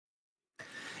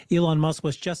Elon Musk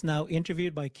was just now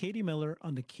interviewed by Katie Miller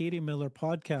on the Katie Miller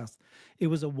podcast. It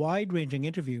was a wide-ranging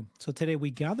interview. So today we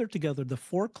gathered together the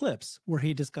 4 clips where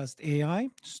he discussed AI,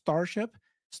 Starship,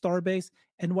 Starbase,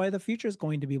 and why the future is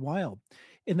going to be wild.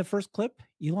 In the first clip,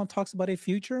 Elon talks about a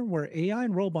future where AI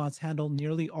and robots handle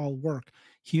nearly all work.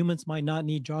 Humans might not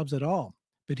need jobs at all.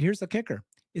 But here's the kicker.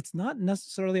 It's not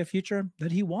necessarily a future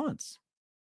that he wants.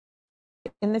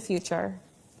 In the future,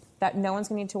 that no one's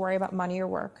going to need to worry about money or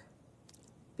work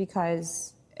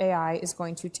because AI is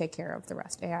going to take care of the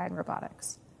rest, AI and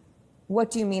robotics.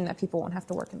 What do you mean that people won't have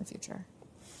to work in the future?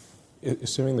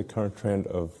 Assuming the current trend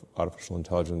of artificial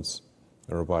intelligence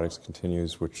and robotics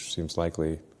continues, which seems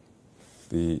likely,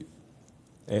 the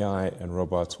AI and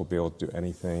robots will be able to do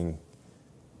anything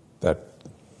that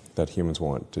humans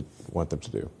want them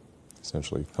to do,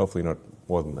 essentially. Hopefully not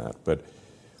more than that, but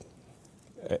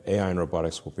AI and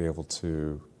robotics will be able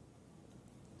to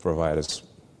provide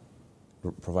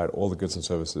all the goods and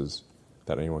services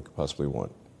that anyone could possibly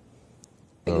want.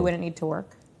 But you wouldn't need to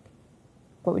work?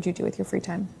 What would you do with your free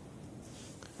time?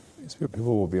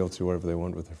 People will be able to do whatever they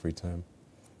want with their free time.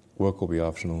 Work will be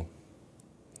optional.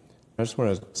 I just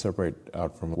want to separate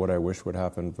out from what I wish would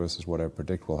happen versus what I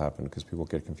predict will happen, because people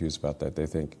get confused about that. They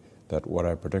think that what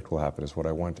I predict will happen is what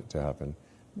I want it to happen.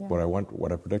 Yeah.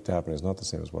 What I predict to happen is not the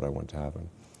same as what I want to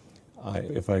happen.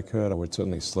 If I could, I would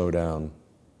certainly slow down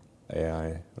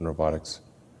AI and robotics,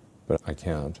 but I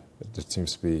can't. It just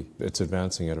seems to be, it's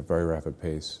advancing at a very rapid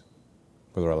pace,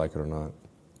 whether I like it or not.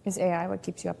 Is AI what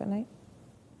keeps you up at night?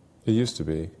 It used to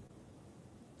be.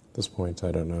 At this point,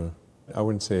 I don't know. I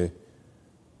wouldn't say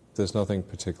there's nothing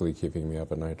particularly keeping me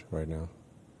up at night right now,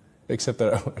 except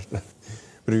that, but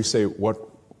if you say, why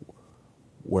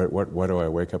do I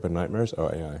wake up in nightmares? Oh,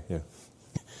 AI, yeah.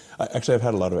 Actually, I've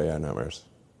had a lot of AI nightmares.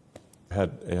 I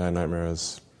had AI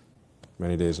nightmares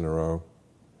many days in a row.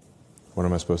 What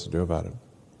am I supposed to do about it?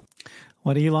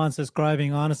 What Elon's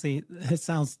describing, honestly, it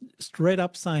sounds straight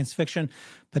up science fiction,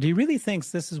 but he really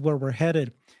thinks this is where we're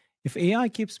headed. If AI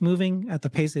keeps moving at the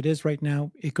pace it is right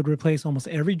now, it could replace almost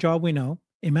every job we know.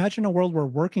 Imagine a world where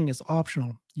working is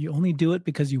optional. You only do it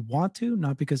because you want to,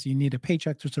 not because you need a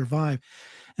paycheck to survive.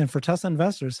 And for Tesla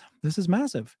investors, this is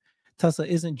massive. Tesla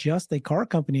isn't just a car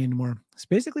company anymore. It's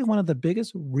basically one of the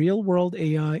biggest real-world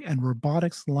AI and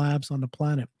robotics labs on the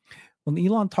planet. When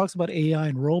Elon talks about AI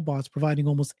and robots providing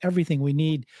almost everything we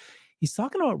need, he's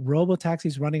talking about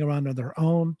robotaxis running around on their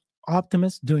own,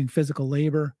 Optimists doing physical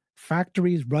labor,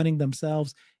 factories running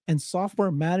themselves, and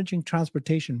software managing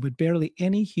transportation with barely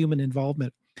any human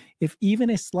involvement. If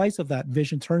even a slice of that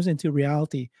vision turns into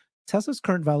reality, Tesla's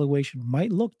current valuation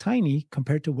might look tiny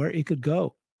compared to where it could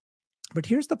go. But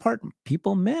here's the part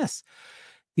people miss.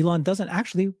 Elon doesn't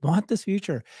actually want this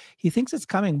future. He thinks it's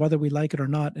coming whether we like it or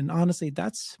not. And honestly,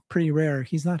 that's pretty rare.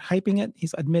 He's not hyping it.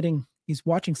 He's admitting he's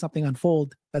watching something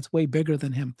unfold that's way bigger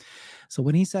than him. So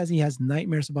when he says he has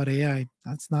nightmares about AI,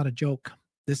 that's not a joke.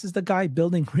 This is the guy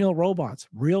building real robots,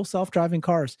 real self-driving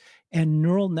cars, and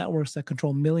neural networks that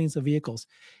control millions of vehicles.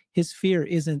 His fear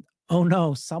isn't, oh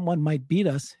no, someone might beat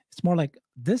us. It's more like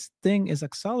this thing is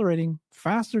accelerating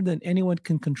faster than anyone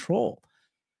can control.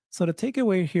 So the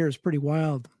takeaway here is pretty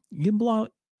wild.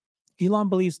 Elon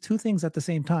believes 2 things at the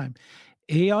same time.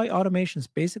 AI automation is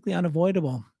basically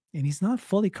unavoidable, and he's not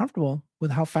fully comfortable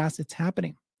with how fast it's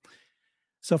happening.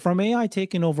 So from AI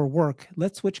taking over work,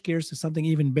 let's switch gears to something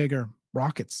even bigger,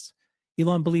 rockets.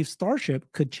 Elon believes Starship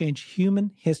could change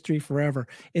human history forever.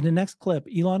 In the next clip,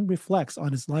 Elon reflects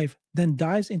on his life, then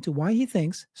dives into why he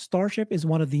thinks Starship is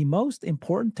one of the most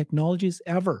important technologies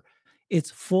ever.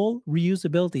 Its full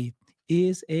reusability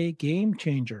is a game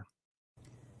changer.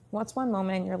 What's one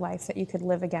moment in your life that you could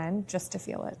live again just to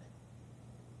feel it?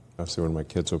 Obviously when my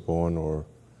kids were born, or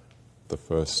the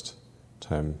first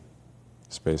time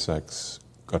SpaceX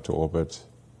got to orbit,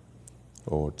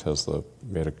 or Tesla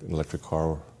made an electric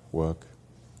car work.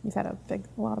 You've had a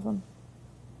lot of them.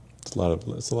 It's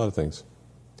a lot of things.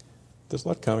 There's a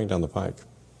lot coming down the pike.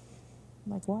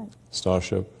 Like what?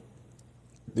 Starship.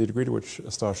 The degree to which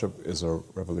a Starship is a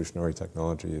revolutionary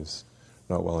technology is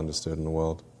not well understood in the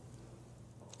world.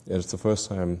 It's the first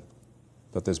time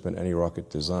that there's been any rocket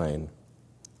design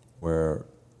where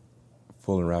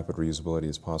full and rapid reusability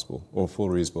is possible, or full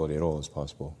reusability at all is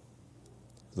possible.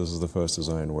 This is the first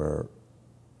design where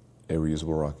a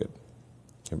reusable rocket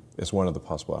is one of the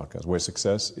possible outcomes, where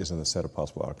success is in the set of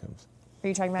possible outcomes. Are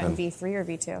you talking about in V3 or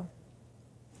V2?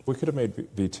 We could have made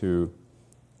V2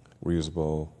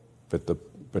 reusable, but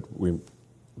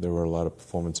there were a lot of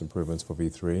performance improvements for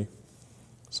V3,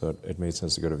 so it made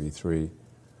sense to go to V3.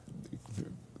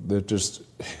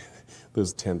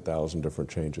 There's 10,000 different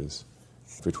changes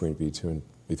between V2 and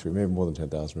be 3, maybe more than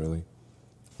 10,000 really.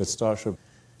 But Starship,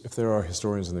 if there are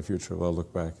historians in the future, they'll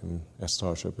look back at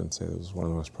Starship and say this was one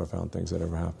of the most profound things that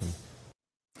ever happened.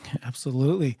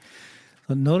 Absolutely.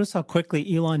 So notice how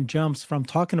quickly Elon jumps from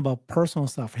talking about personal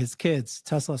stuff, his kids,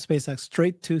 Tesla, SpaceX,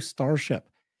 straight to Starship.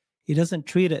 He doesn't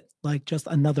treat it like just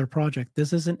another project.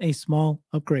 This isn't a small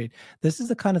upgrade. This is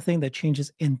the kind of thing that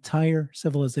changes entire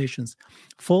civilizations.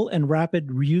 Full and rapid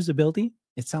reusability.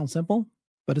 It sounds simple,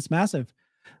 but it's massive.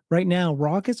 Right now,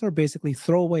 rockets are basically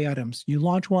throwaway items. You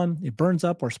launch one, it burns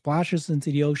up or splashes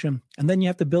into the ocean, and then you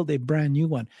have to build a brand new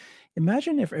one.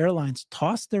 Imagine if airlines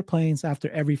tossed their planes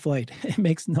after every flight. It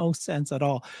makes no sense at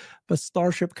all. But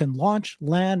Starship can launch,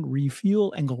 land,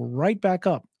 refuel, and go right back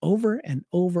up over and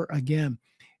over again.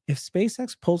 If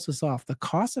SpaceX pulls this off, the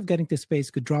cost of getting to space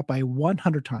could drop by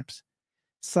 100 times.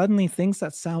 Suddenly, things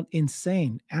that sound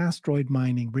insane, asteroid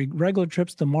mining, regular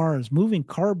trips to Mars, moving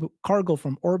cargo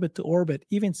from orbit to orbit,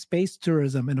 even space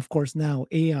tourism, and of course now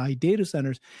AI data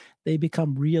centers, they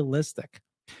become realistic.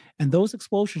 And those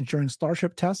explosions during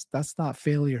Starship tests, that's not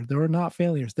failure. They're not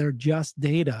failures. They're just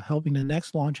data helping the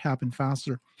next launch happen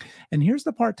faster. And here's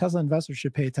the part Tesla investors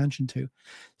should pay attention to.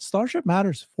 Starship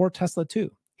matters for Tesla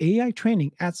too. AI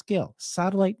training at scale,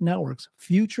 satellite networks,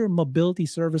 future mobility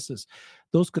services,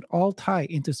 those could all tie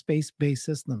into space-based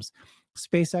systems.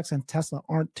 SpaceX and Tesla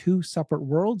aren't two separate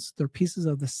worlds. They're pieces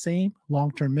of the same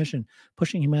long-term mission,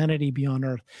 pushing humanity beyond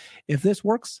Earth. If this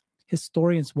works,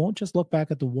 historians won't just look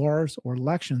back at the wars or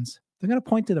elections. They're going to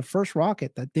point to the first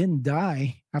rocket that didn't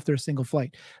die after a single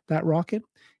flight. That rocket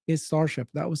is Starship.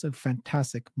 That was a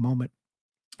fantastic moment.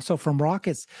 So from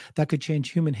rockets that could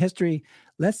change human history,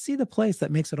 let's see the place that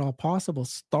makes it all possible,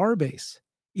 Starbase.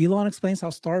 Elon explains how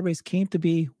Starbase came to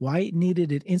be, why it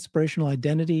needed an inspirational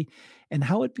identity, and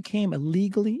how it became a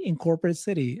legally incorporated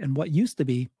city and what used to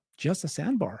be just a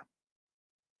sandbar.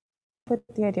 What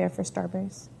the idea for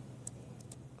Starbase?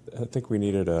 I think we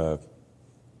needed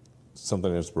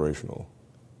something inspirational.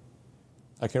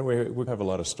 We have a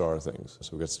lot of star things.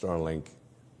 So we got Starlink,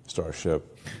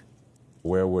 Starship.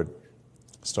 Where would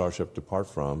Starship depart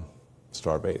from?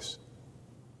 Starbase.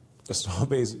 The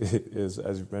Starbase is,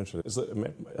 as you mentioned,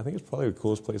 I think it's probably the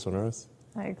coolest place on Earth.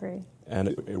 I agree. And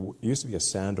it used to be a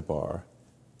sandbar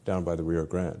down by the Rio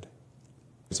Grande.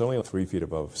 It's only 3 feet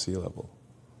above sea level.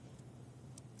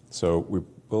 So we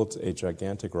built a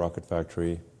gigantic rocket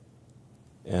factory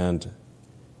and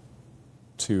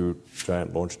 2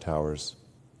 giant launch towers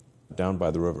down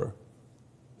by the river,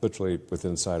 literally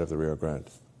within sight of the Rio Grande,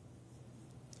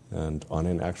 and on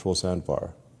an actual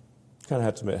sandbar. Kind of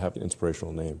had to have an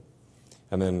inspirational name.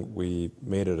 And then we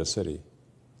made it a city.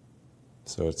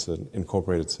 So it's an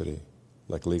incorporated city,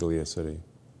 like legally a city.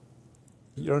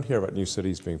 You don't hear about new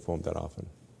cities being formed that often.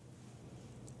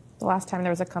 The last time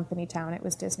there was a company town, it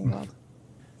was Disney World.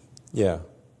 Yeah.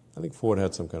 I think Ford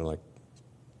had some kind of like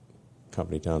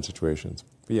company town situations.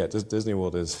 But yeah, Disney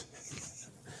World is,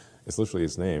 it's literally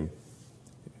its name.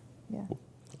 Yeah.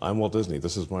 I'm Walt Disney.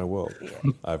 This is my world.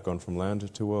 Yeah. I've gone from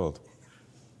land to world.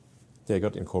 Yeah, it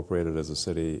got incorporated as a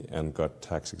city and got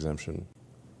tax exemption,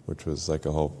 which was like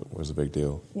was a big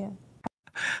deal. Yeah.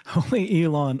 Only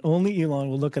Elon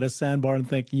will look at a sandbar and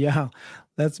think, yeah,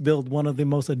 let's build one of the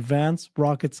most advanced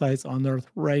rocket sites on Earth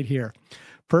right here.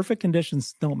 Perfect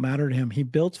conditions don't matter to him. He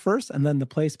builds first, and then the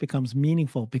place becomes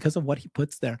meaningful because of what he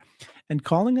puts there. And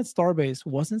calling it Starbase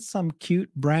wasn't some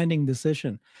cute branding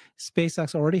decision.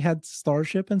 SpaceX already had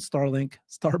Starship and Starlink.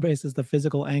 Starbase is the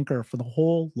physical anchor for the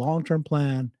whole long-term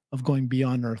plan of going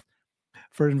beyond Earth.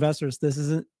 For investors, this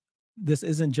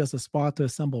isn't just a spot to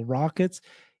assemble rockets.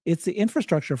 It's the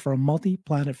infrastructure for a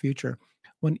multi-planet future.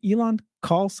 When Elon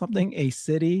calls something a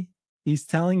city, he's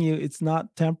telling you it's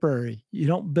not temporary. You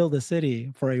don't build a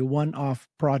city for a one-off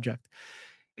project.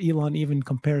 Elon even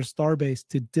compares Starbase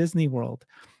to Disney World,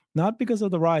 not because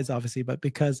of the rides, obviously, but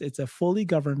because it's a fully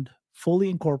governed, fully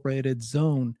incorporated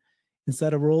zone.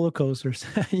 Instead of roller coasters,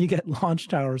 you get launch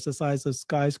towers the size of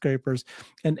skyscrapers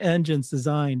and engines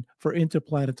designed for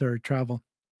interplanetary travel.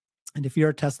 And if you're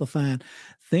a Tesla fan,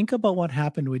 think about what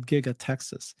happened with Giga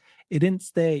Texas. It didn't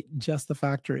stay just a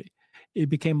factory. It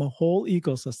became a whole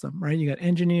ecosystem, right? You got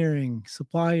engineering,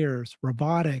 suppliers,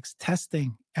 robotics,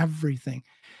 testing, everything.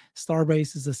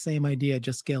 Starbase is the same idea,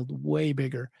 just scaled way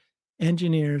bigger.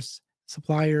 Engineers,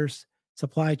 suppliers,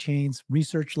 supply chains,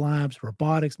 research labs,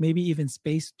 robotics, maybe even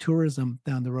space tourism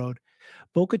down the road.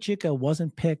 Boca Chica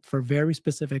wasn't picked for very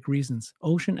specific reasons.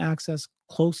 Ocean access,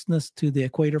 closeness to the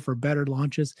equator for better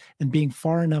launches, and being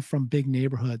far enough from big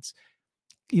neighborhoods.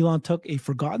 Elon took a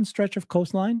forgotten stretch of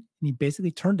coastline and he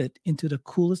basically turned it into the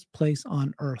coolest place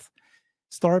on Earth.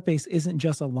 Starbase isn't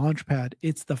just a launch pad,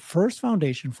 it's the first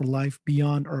foundation for life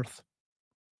beyond Earth.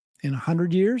 In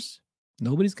 100 years,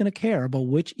 nobody's going to care about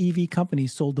which EV company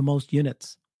sold the most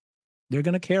units. They're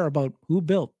going to care about who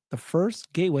built the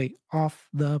first gateway off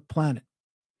the planet.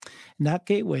 And that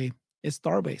gateway is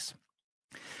Starbase.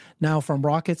 Now, from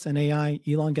rockets and AI,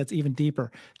 Elon gets even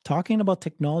deeper, talking about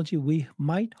technology we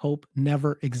might hope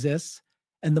never exists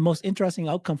and the most interesting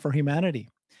outcome for humanity.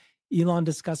 Elon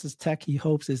discusses tech he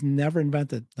hopes is never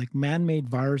invented, like man-made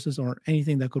viruses or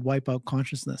anything that could wipe out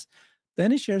consciousness.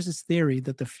 Then he shares his theory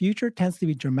that the future tends to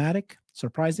be dramatic,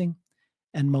 surprising,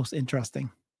 and most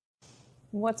interesting.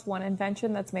 What's one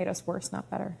invention that's made us worse, not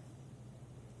better?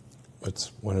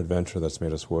 What's one adventure that's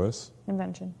made us worse?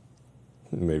 Invention.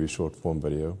 Maybe short-form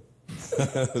video.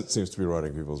 It seems to be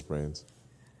rotting people's brains.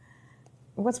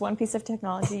 What's one piece of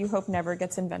technology you hope never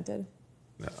gets invented?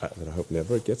 That I hope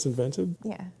never gets invented?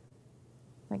 Yeah.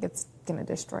 Like it's going to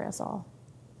destroy us all.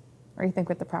 Or you think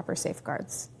with the proper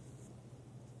safeguards?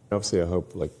 Obviously, I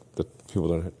hope that people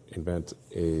don't invent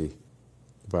a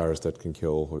virus that can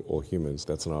kill all humans.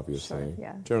 That's an obvious thing.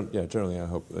 Yeah. Generally, I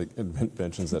hope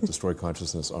inventions that destroy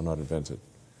consciousness are not invented.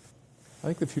 I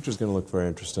think the future is going to look very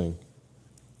interesting.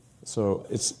 So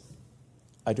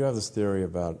I do have this theory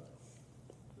about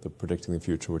predicting the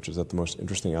future, which is that the most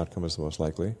interesting outcome is the most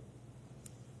likely,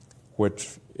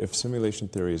 which, if simulation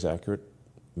theory is accurate,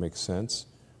 makes sense,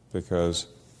 because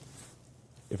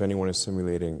if anyone is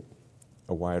simulating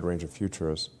a wide range of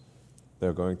futures,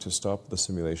 they're going to stop the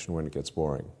simulation when it gets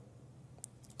boring.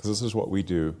 Because this is what we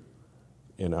do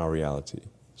in our reality.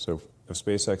 So if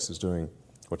SpaceX is doing,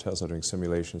 or Tesla doing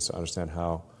simulations to understand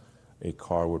how a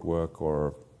car would work,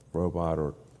 or robot,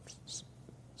 or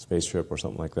spaceship, or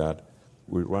something like that,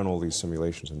 we run all these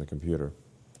simulations in the computer.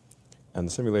 And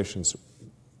the simulations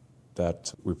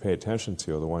that we pay attention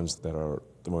to are the ones that are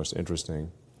the most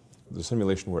interesting. The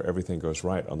simulation where everything goes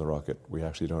right on the rocket, we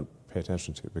actually don't pay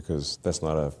attention to, because that's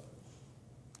not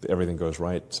the everything goes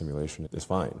right simulation is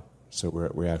fine. So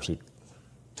we actually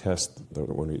test,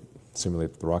 when we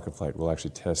simulate the rocket flight, we'll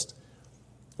actually test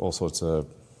all sorts of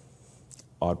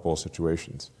oddball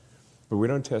situations. But we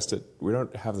don't test it, we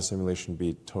don't have the simulation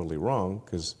be totally wrong,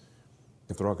 because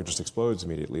if the rocket just explodes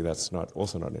immediately, that's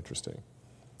also not interesting.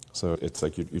 So it's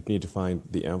like you need to find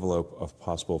the envelope of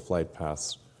possible flight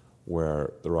paths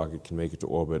where the rocket can make it to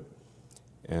orbit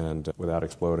and without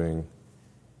exploding.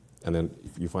 And then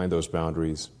you find those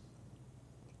boundaries,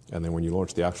 and then when you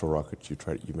launch the actual rocket, you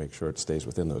make sure it stays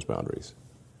within those boundaries.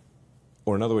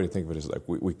 Or another way to think of it is like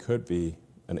we could be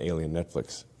an alien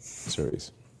Netflix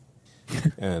series.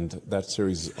 And that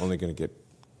series is only going to get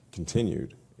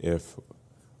continued if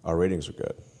our ratings are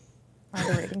good. Are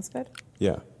the ratings good?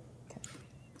 Yeah. Okay.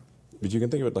 But you can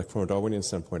think of it like from a Darwinian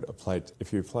standpoint,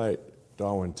 if you apply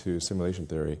Darwin to simulation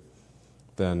theory,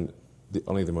 then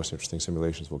only the most interesting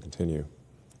simulations will continue.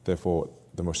 Therefore,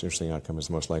 the most interesting outcome is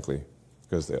the most likely,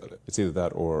 because it's either that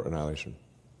or annihilation.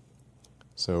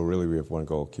 So really, we have one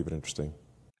goal: keep it interesting.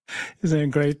 Isn't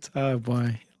it great? Oh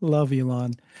boy, love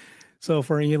Elon. So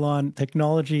for Elon,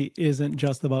 technology isn't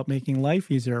just about making life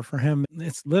easier. For him,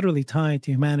 it's literally tied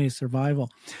to humanity's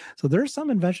survival. So there are some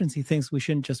inventions he thinks we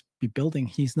shouldn't just be building.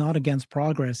 He's not against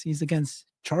progress. He's against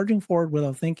charging forward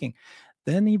without thinking.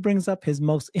 Then he brings up his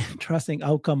most interesting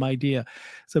outcome idea.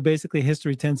 So basically,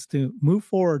 history tends to move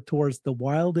forward towards the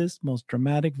wildest, most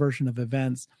dramatic version of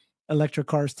events. Electric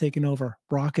cars taking over,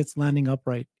 rockets landing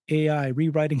upright, AI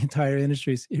rewriting entire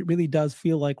industries. It really does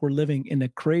feel like we're living in a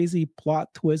crazy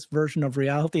plot twist version of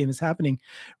reality, and it's happening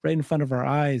right in front of our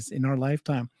eyes in our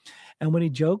lifetime. And when he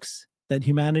jokes that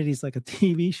humanity is like a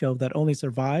TV show that only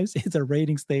survives if the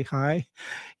ratings stay high,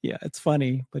 yeah, it's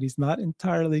funny, but he's not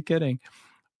entirely kidding.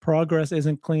 Progress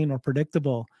isn't clean or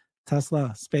predictable.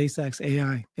 Tesla, SpaceX,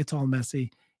 AI, it's all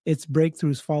messy. It's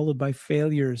breakthroughs followed by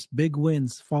failures, big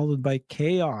wins followed by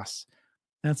chaos.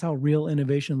 That's how real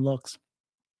innovation looks.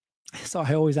 So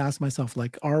I always ask myself,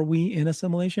 like, are we in a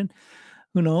simulation?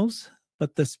 Who knows?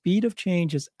 But the speed of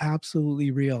change is absolutely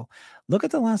real. Look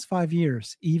at the last 5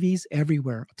 years. EVs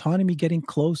everywhere, autonomy getting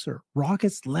closer,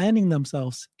 rockets landing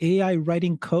themselves, AI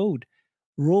writing code,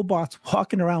 robots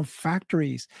walking around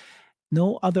factories.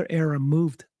 No other era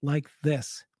moved like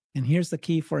this. And here's the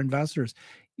key for investors.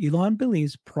 Elon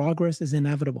believes progress is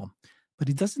inevitable, but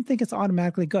he doesn't think it's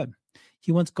automatically good.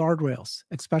 He wants guardrails,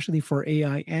 especially for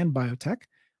AI and biotech.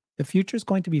 The future is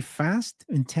going to be fast,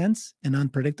 intense, and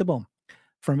unpredictable.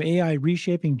 From AI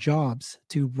reshaping jobs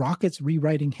to rockets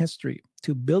rewriting history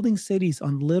to building cities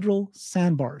on literal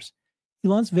sandbars,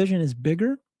 Elon's vision is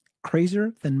bigger,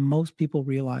 crazier than most people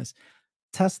realize.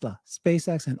 Tesla,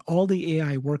 SpaceX, and all the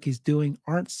AI work he's doing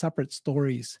aren't separate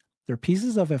stories. They're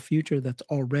pieces of a future that's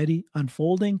already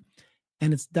unfolding,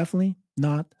 and it's definitely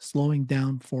not slowing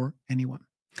down for anyone.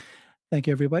 Thank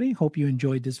you, everybody. Hope you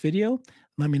enjoyed this video.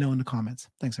 Let me know in the comments.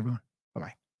 Thanks, everyone.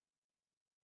 Bye-bye.